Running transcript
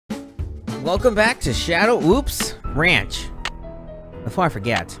welcome back to Shadow Oops Ranch. Before I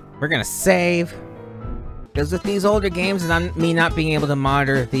forget, we're gonna save. Because with these older games and me not being able to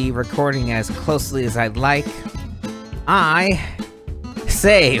monitor the recording as closely as I'd like, I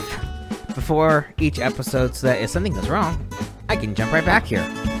save before each episode so that if something goes wrong, I can jump right back here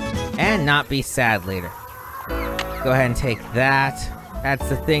and not be sad later. Go ahead and take that. That's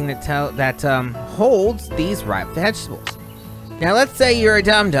the thing that holds these ripe vegetables. Now let's say you're a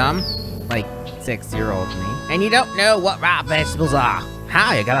dum-dum, like 6-year-old me, and you don't know what ripe vegetables are.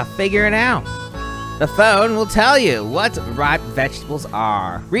 How? You gotta figure it out. The phone will tell you what ripe vegetables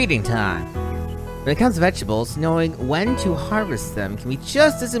are. Reading time. When it comes to vegetables, knowing when to harvest them can be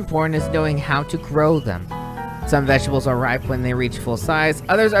just as important as knowing how to grow them. Some vegetables are ripe when they reach full size,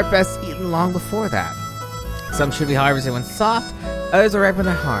 others are best eaten long before that. Some should be harvested when soft, others are ripe when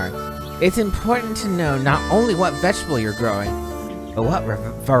they're hard. It's important to know not only what vegetable you're growing, but what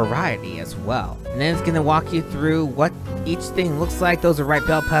variety as well. And then it's going to walk you through what each thing looks like. Those are ripe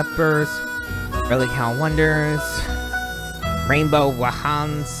bell peppers, early cow wonders, rainbow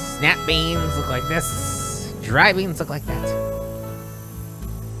wahans, snap beans look like this, dry beans look like that.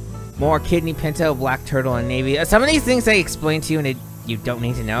 More kidney pinto, black turtle, and navy. Some of these things I explain to you and you don't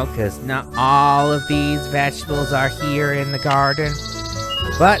need to know because not all of these vegetables are here in the garden.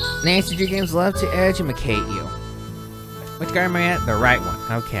 But Nancy Drew Games love to educate you. Which garden am I at? The right one.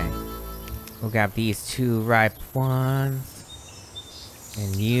 Okay. We'll grab these 2 ripe ones.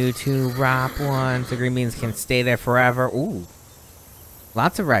 And you 2 ripe ones. The green beans can stay there forever. Ooh.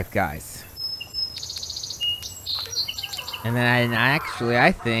 Lots of ripe guys. And then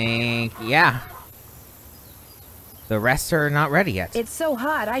I think, yeah. The rest are not ready yet. It's so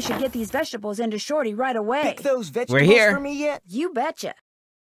hot, I should get these vegetables into Shorty right away. Pick those vegetables We're here. for me yet? You betcha.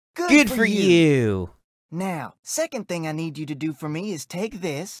 Good for you. Now, second thing I need you to do for me is take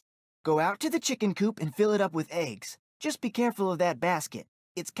this, go out to the chicken coop and fill it up with eggs. Just be careful of that basket.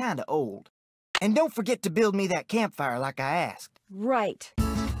 It's kinda old. And don't forget to build me that campfire like I asked. Right.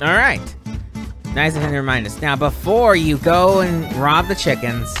 Alright. Nice of him to remind us. Now, before you go and rob the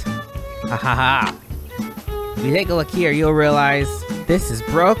chickens, ha ha ha. If you take a look here, you'll realize this is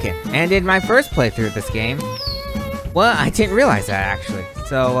broken. And in my first playthrough of this game, well, I didn't realize that actually.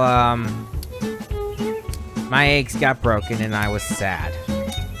 So, my eggs got broken and I was sad.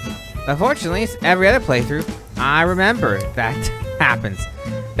 But fortunately, every other playthrough, I remember that happens.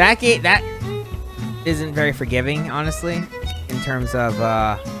 That isn't very forgiving, honestly, in terms of,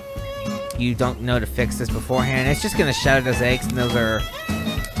 you don't know to fix this beforehand. It's just gonna shatter those eggs, and those are...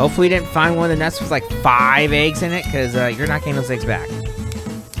 Hopefully you didn't find one of the nests with like 5 eggs in it, because you're not getting those eggs back.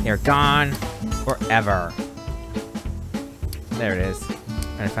 They're gone forever. There it is.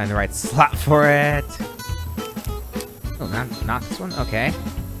 Trying to find the right slot for it. Oh, not this one? Okay.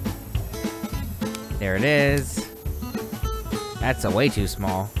 There it is. That's way too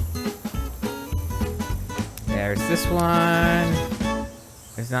small. There's this one.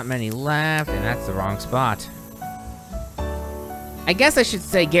 There's not many left, and that's the wrong spot. I guess I should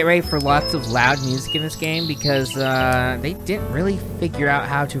say get ready for lots of loud music in this game because they didn't really figure out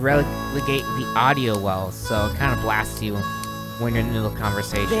how to relegate the audio well, so it kind of blasts you when you're in the middle of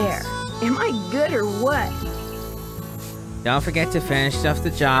conversations. There. Am I good or what? Don't forget to finish off the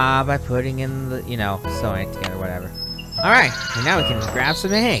job by putting in the, sewing it together, whatever. Alright, and now we can grab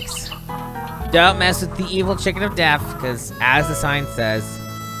some eggs. Don't mess with the evil chicken of death, because as the sign says,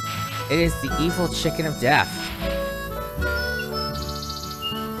 it is the evil chicken of death.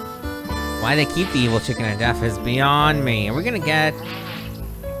 Why they keep the evil chicken of death is beyond me. Are we gonna get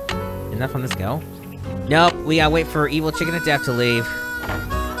enough on this go? Nope, we gotta wait for evil chicken of death to leave.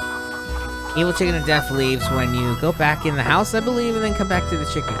 Evil chicken of death leaves when you go back in the house, I believe, and then come back to the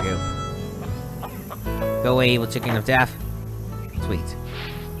chicken coop. Go away, evil chicken of death. Sweet.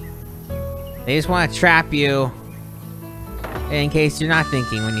 They just want to trap you, in case you're not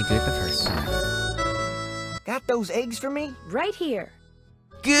thinking when you do it the first time. Got those eggs for me? Right here.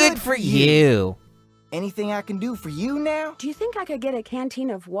 Good for you. Anything I can do for you now? Do you think I could get a canteen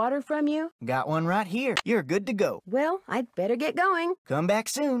of water from you? Got one right here. You're good to go. Well, I'd better get going. Come back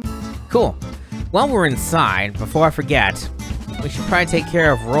soon. Cool. While we're inside, before I forget, we should probably take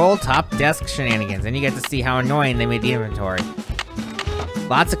care of roll top desk shenanigans, and you get to see how annoying they made the inventory.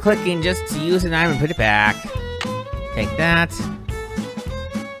 Lots of clicking just to use an item and put it back. Take that.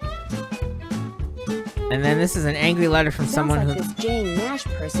 And then this is an angry letter from someone who... Sounds like this Jane Nash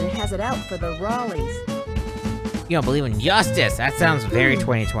person has it out for the Raleighs. You don't believe in justice. That sounds very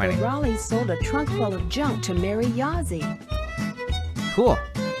 2020. The Raleighs sold a trunk full of junk to Mary Yazzie. Cool.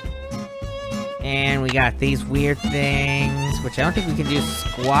 And we got these weird things, which I don't think we can do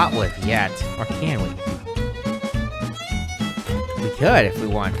squat with yet. Or can we? We could if we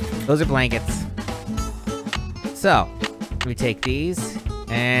want. Those are blankets. So, we take these,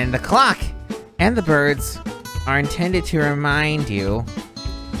 and the clock and the birds are intended to remind you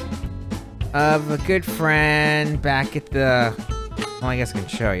of a good friend back at the... Well, I guess I can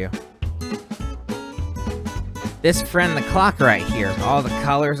show you. This friend, the clock right here. All the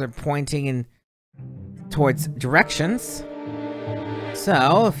colors are pointing in towards directions.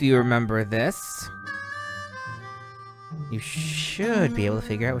 So, if you remember this, you should be able to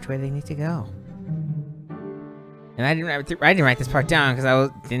figure out which way they need to go. And I didn't write this part down because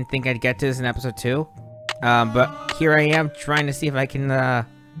I didn't think I'd get to this in episode 2. But here I am trying to see if I can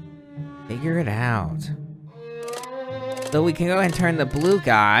figure it out. So we can go ahead and turn the blue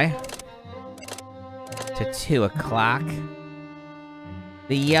guy to 2 o'clock.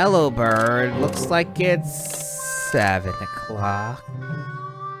 The yellow bird looks like it's 7 o'clock.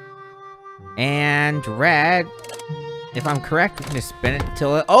 And red, if I'm correct, we can just spin it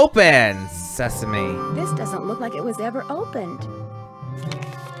until it opens. Sesame. This doesn't look like it was ever opened.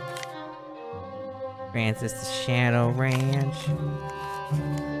 Francis, the Shadow Ranch.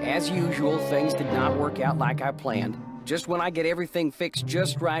 As usual, things did not work out like I planned. Just when I get everything fixed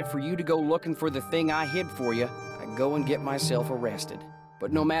just right for you to go looking for the thing I hid for you, I go and get myself arrested.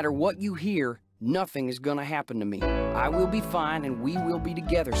 But no matter what you hear, nothing is gonna happen to me. I will be fine and we will be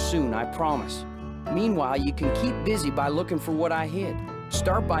together soon, I promise. Meanwhile, you can keep busy by looking for what I hid.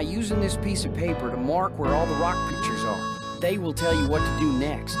 Start by using this piece of paper to mark where all the rock pictures are. They will tell you what to do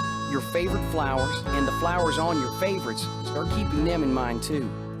next. Your favorite flowers, and the flowers on your favorites, start keeping them in mind too.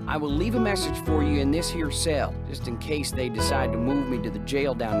 I will leave a message for you in this here cell, just in case they decide to move me to the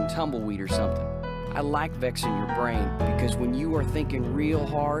jail down in Tumbleweed or something. I like vexing your brain, because when you are thinking real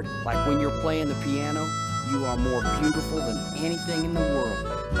hard, like when you're playing the piano, you are more beautiful than anything in the world.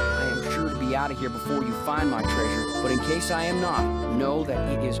 I am sure to be out of here before you find my treasure, but in case I am not, know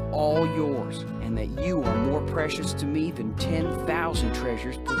that it is all yours, and that you are more precious to me than 10,000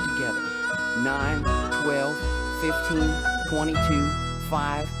 treasures put together. 9, 12, 15, 22,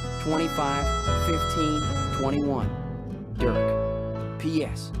 5, 25, 15, 21. Dirk.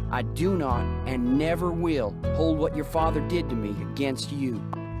 P.S. I do not and never will hold what your father did to me against you.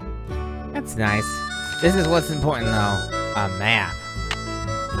 That's nice. This is what's important though. A map.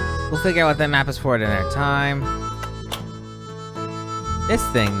 We'll figure out what that map is for at another time. This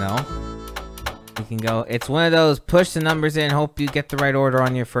thing though, you can go, it's one of those push the numbers in, hope you get the right order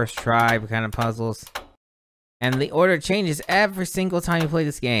on your first try kind of puzzles. And the order changes every single time you play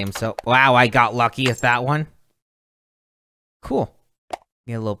this game. So, wow, I got lucky with that one. Cool.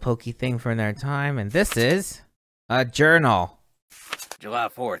 Get a little pokey thing for another time. And this is a journal. July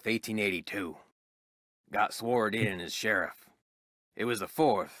 4th, 1882. Got sworn in as sheriff. It was the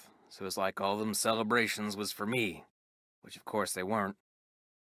 4th, so it's like all them celebrations was for me. Which of course they weren't.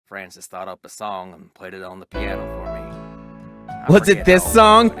 Francis thought up a song and played it on the piano for me. Was it this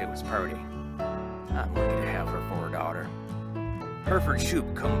song? But it was Purdy. I'm lucky to have her for a daughter. Hereford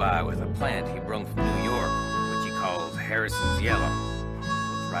Shoup come by with a plant he brung from New York, which he calls Harrison's Yellow.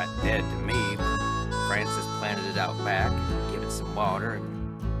 It's right dead to me, but Francis planted it out back, give it some water,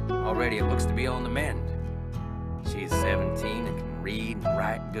 and already it looks to be on the mend. She's 17 and can read and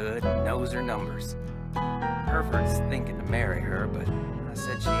write good and knows her numbers. Hereford's thinking to marry her, but I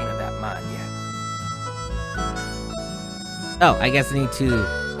said she ain't of that mind yet. Oh, I guess I need to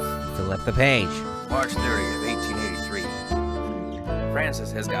flip the page. March 30th, 1883.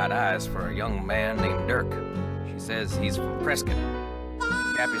 Francis has got eyes for a young man named Dirk. She says he's from Prescott.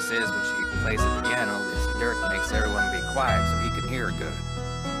 Cappy says when she plays the piano, this Dirk makes everyone be quiet so he can hear her good.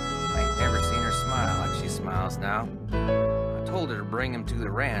 I ain't never seen her smile like she smiles now. I told her to bring him to the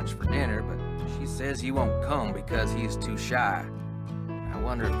ranch for dinner, but she says he won't come because he's too shy. I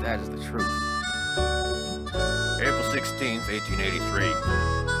wonder if that is the truth. April 16th,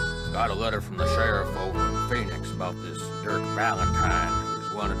 1883. Got a letter from the sheriff over in Phoenix about this Dirk Valentine,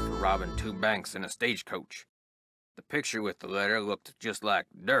 who's wanted for robbing 2 banks in a stagecoach. The picture with the letter looked just like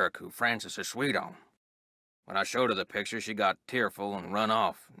Dirk, who Francis is sweet on. When I showed her the picture, she got tearful and run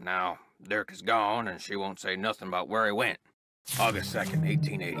off. Now, Dirk is gone, and she won't say nothing about where he went. August 2nd,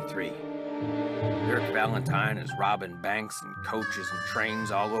 1883. Dirk Valentine is robbing banks and coaches and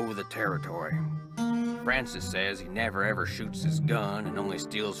trains all over the territory. Francis says he never ever shoots his gun and only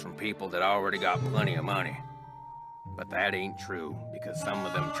steals from people that already got plenty of money. But that ain't true, because some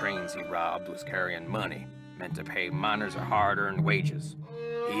of them trains he robbed was carrying money, meant to pay miners a hard-earned wages.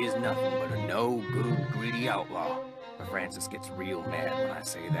 He is nothing but a no-good, greedy outlaw. But Francis gets real mad when I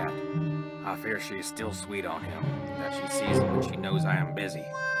say that. I fear she is still sweet on him, that she sees him when she knows I am busy,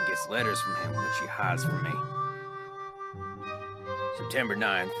 and gets letters from him which she hides from me. September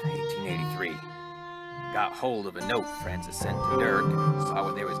 9th, 1883. Got hold of a note Francis sent to Dirk and saw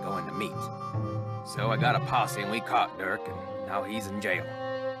where they was going to meet. So I got a posse and we caught Dirk, and now he's in jail.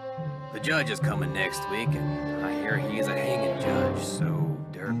 The judge is coming next week, and I hear he is a hanging judge, so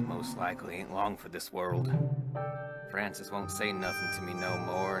Dirk most likely ain't long for this world. Francis won't say nothing to me no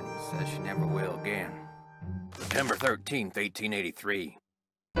more, and says she never will again. September 13th, 1883.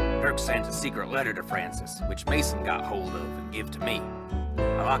 Dirk sent a secret letter to Francis, which Mason got hold of and give to me.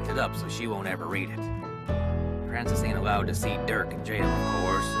 I locked it up so she won't ever read it. Francis ain't allowed to see Dirk in jail, of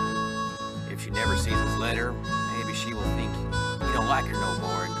course. If she never sees his letter, maybe she will think he don't like her no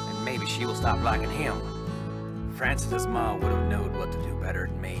more, and maybe she will stop liking him. Francis's ma would have known what to do better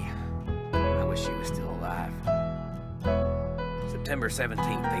than me. I wish she was still alive. September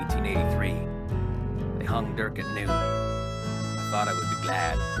 17th, 1883. They hung Dirk at noon. I thought I would be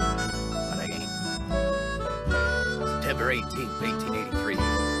glad, but I ain't. September 18th, 1883.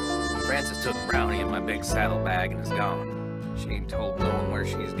 Francis took Brownie in my big saddlebag and is gone. She ain't told no one where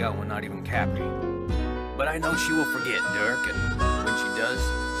she's going, not even Cappy. But I know she will forget Dirk, and when she does,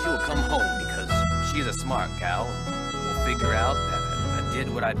 she will come home because she's a smart gal and will figure out that I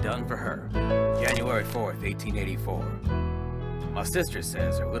did what I'd done for her. January 4th, 1884. My sister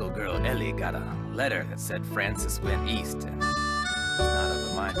says her little girl Ellie got a letter that said Francis went east and is not of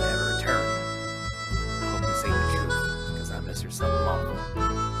a mind to ever return. I hope this ain't the truth, because I miss her something awful.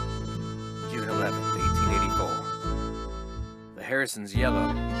 June 11th, 1884. The Harrison's yellow,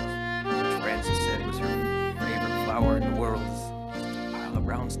 which Francis said was her favorite flower in the world, is just a pile of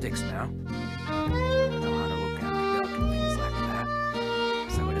brown sticks now. I don't know how to look after Duck and things like that,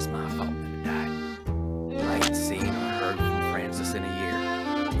 so it is my fault that it died. I ain't seen or heard from Francis in a year.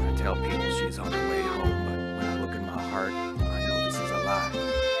 I tell people she's on her way home, but when I look in my heart, I know this is a lie.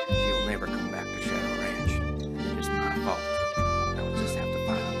 She'll never come back to Shadow Ranch. It is my fault. I will just have to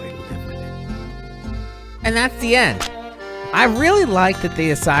find a way to live with it. And that's the end. I really like that they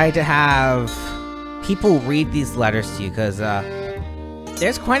decided to have people read these letters to you, because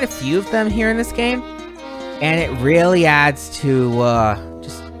there's quite a few of them here in this game, and it really adds to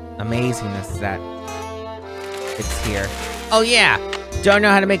just amazingness that it's here. Oh yeah, don't know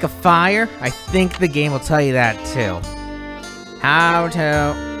how to make a fire? I think the game will tell you that too. How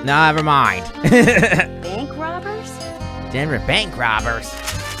to... No, never mind. Bank robbers? Denver bank robbers.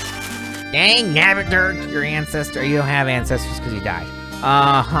 Dang, nabbit Dirk, your ancestor. You don't have ancestors because you died.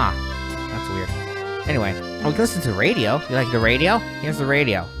 Uh-huh. That's weird. Anyway, we can listen to the radio. You like the radio? Here's the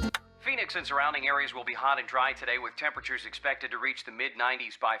radio. Phoenix and surrounding areas will be hot and dry today, with temperatures expected to reach the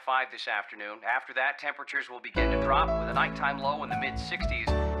mid-90s by 5 this afternoon. After that, temperatures will begin to drop, with a nighttime low in the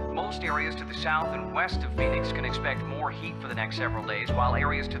mid-60s. Most areas to the south and west of Phoenix can expect more heat for the next several days, while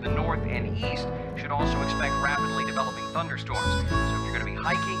areas to the north and east should also expect rapidly developing thunderstorms. So if you're going to be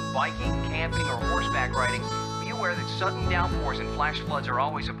hiking, biking, camping, or horseback riding, be aware that sudden downpours and flash floods are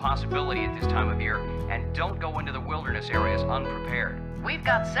always a possibility at this time of year, and don't go into the wilderness areas unprepared. We've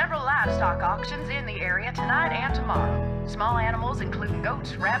got several livestock auctions in the area tonight and tomorrow. Small animals, including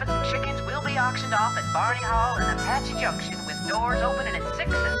goats, rabbits, and chickens, will be auctioned off at Barney Hall and Apache Junction, with doors opening at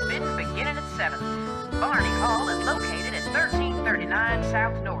 6 and bidding beginning at 7. Barney Hall is located at 1339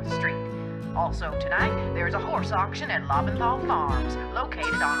 South North Street. Also tonight, there's a horse auction at Lobenthal Farms,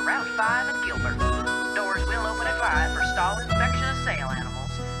 located on Route 5 in Gilbert. Doors will open at 5 for stall inspection of sale animals.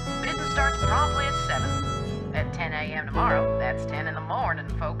 Bidding starts promptly at 7. At 10 a.m. tomorrow, that's 10 in the morning,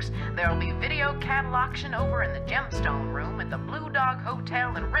 folks, there'll be video cattle auction over in the Gemstone Room at the Blue Dog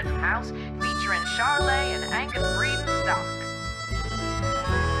Hotel and Rittenhouse, featuring Charlet and Angus breeding stock.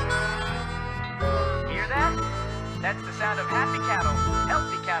 Hear that? That's the sound of happy cattle,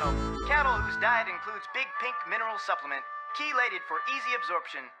 healthy cattle, cattle whose diet includes Big Pink Mineral Supplement, chelated for easy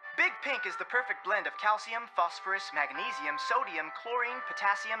absorption. Big Pink is the perfect blend of calcium, phosphorus, magnesium, sodium, chlorine,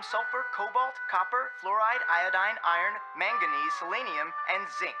 potassium, sulfur, cobalt, copper, fluoride, iodine, iron, manganese, selenium, and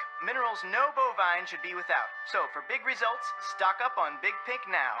zinc. Minerals no bovine should be without. So for big results, stock up on Big Pink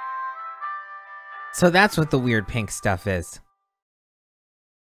now. So that's what the weird pink stuff is.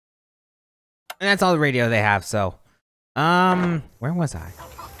 And that's all the radio they have, so... where was I?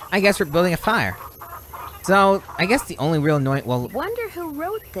 I guess we're building a fire. So, I guess the only real annoying... Well, Wonder who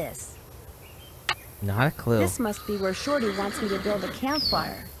wrote this. not a clue. This must be where Shorty wants me to build a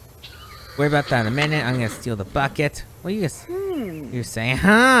campfire. Worry about that in a minute. I'm gonna steal the bucket. What are you guys... You're saying,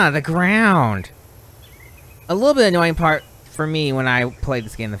 the ground. A little bit annoying part for me when I played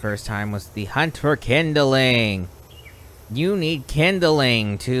this game the first time was the hunt for kindling. You need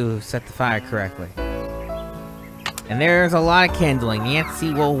kindling to set the fire correctly. And there's a lot of kindling.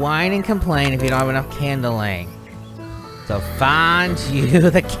 Nancy will whine and complain if you don't have enough kindling. So find you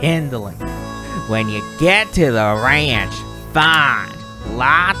the kindling. When you get to the ranch, find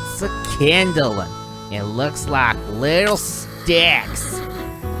lots of kindling. It looks like little sticks.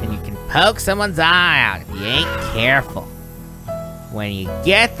 And you can poke someone's eye out if you ain't careful. When you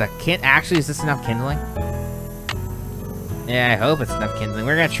get the actually, is this enough kindling? Yeah, I hope it's enough kindling.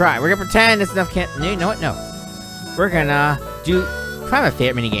 We're gonna try. We're gonna pretend it's enough kindling. No, you know what? No. We're gonna do probably my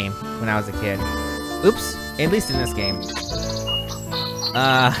favorite minigame when I was a kid. Oops. At least in this game.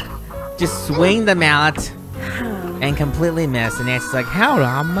 Just swing the mallet and completely miss. And Nancy's like, how do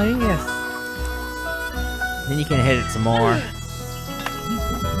I miss? Then you can hit it some more.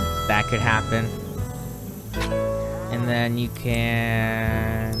 That could happen. And then you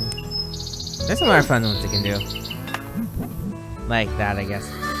can... There's some other fun ones you can do. Like that, I guess.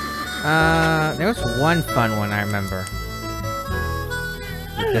 There was one fun one I remember.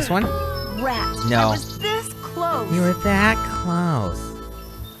 This one? Rat. No. I was this close. You were that close.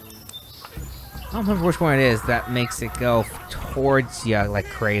 I don't remember which one it is that makes it go towards you like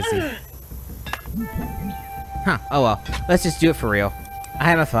crazy. Huh, oh well. Let's just do it for real. I'm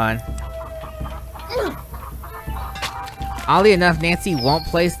having fun. Oddly enough, Nancy won't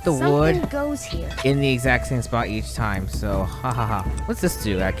place the wood goes here. in the exact same spot each time, so ha ha ha. What's this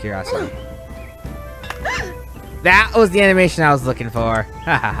do, out of curiosity? That was the animation I was looking for.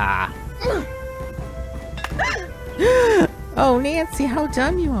 Ha ha ha. Oh, Nancy, how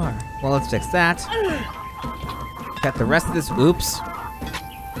dumb you are. Well, let's fix that. Got the rest of this. Oops.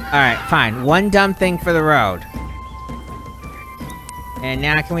 Alright, fine. One dumb thing for the road. And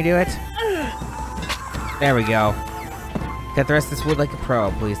now can we do it? There we go. Got the rest of this wood like a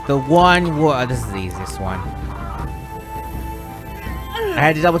pro, please. The one wood. This is the easiest one. I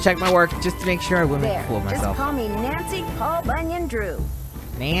had to double check my work just to make sure I wouldn't make a fool of myself. Just call me Nancy Paul Bunyan Drew.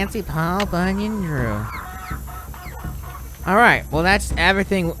 Nancy Paul Bunyan Drew. Alright, well that's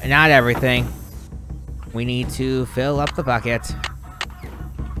everything. Not everything. We need to fill up the bucket.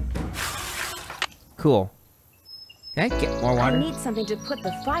 Cool. Can I get more water? I need something to put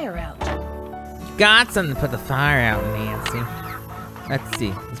the fire out. Got something to put the fire out, Nancy. Let's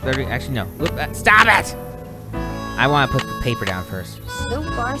see. It's better. Actually, no. Whoop, stop it! I want to put the paper down first. So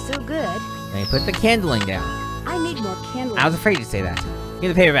far, so good. Let me put the kindling down. I need more kindling. I was afraid you'd say that. Give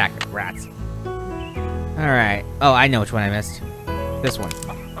the paper back, rats. Alright. Oh, I know which one I missed. This one.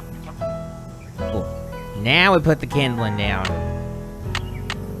 Cool. Now we put the kindling down.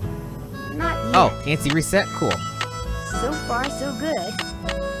 Not yet. Oh, Nancy reset? Cool. So far, so good.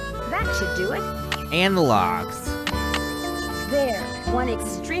 That should do it. And the logs. There. One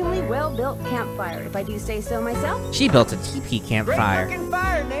extremely well-built campfire, if I do say so myself. She built a teepee campfire. Great looking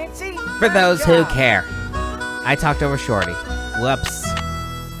fire, Nancy. For those Nice who job. care. I talked over Shorty. Whoops.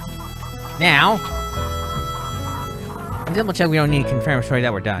 Now, double check we don't need to confirm Shorty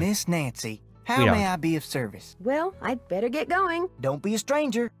that we're done. Miss Nancy, how We don't. may I be of service? Well, I'd better get going. Don't be a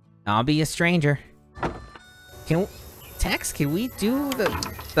stranger. I'll be a stranger. Tex, can we do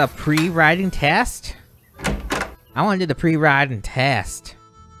the pre-riding test? I want to do the pre-riding test.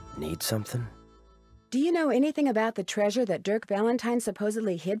 Need something? Do you know anything about the treasure that Dirk Valentine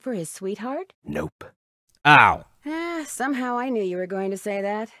supposedly hid for his sweetheart? Nope. Oh. Somehow I knew you were going to say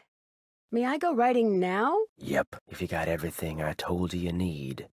that. May I go riding now? Yep. If you got everything I told you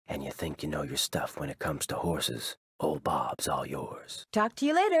need, and you think you know your stuff when it comes to horses, old Bob's all yours. Talk to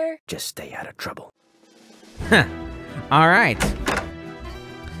you later. Just stay out of trouble. Huh. Alright.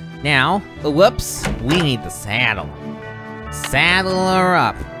 Now, whoops, we need the saddle. Saddle her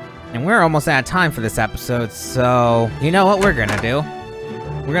up. And we're almost out of time for this episode, so you know what we're gonna do?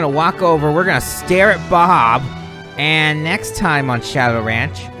 We're gonna walk over, we're gonna stare at Bob, and next time on Shadow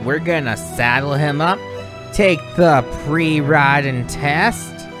Ranch, we're gonna saddle him up, take the pre-riding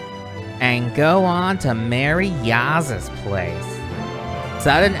test, and go on to Mary Yaz's place.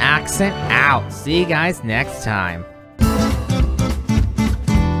 Sudden accent out. See you guys next time.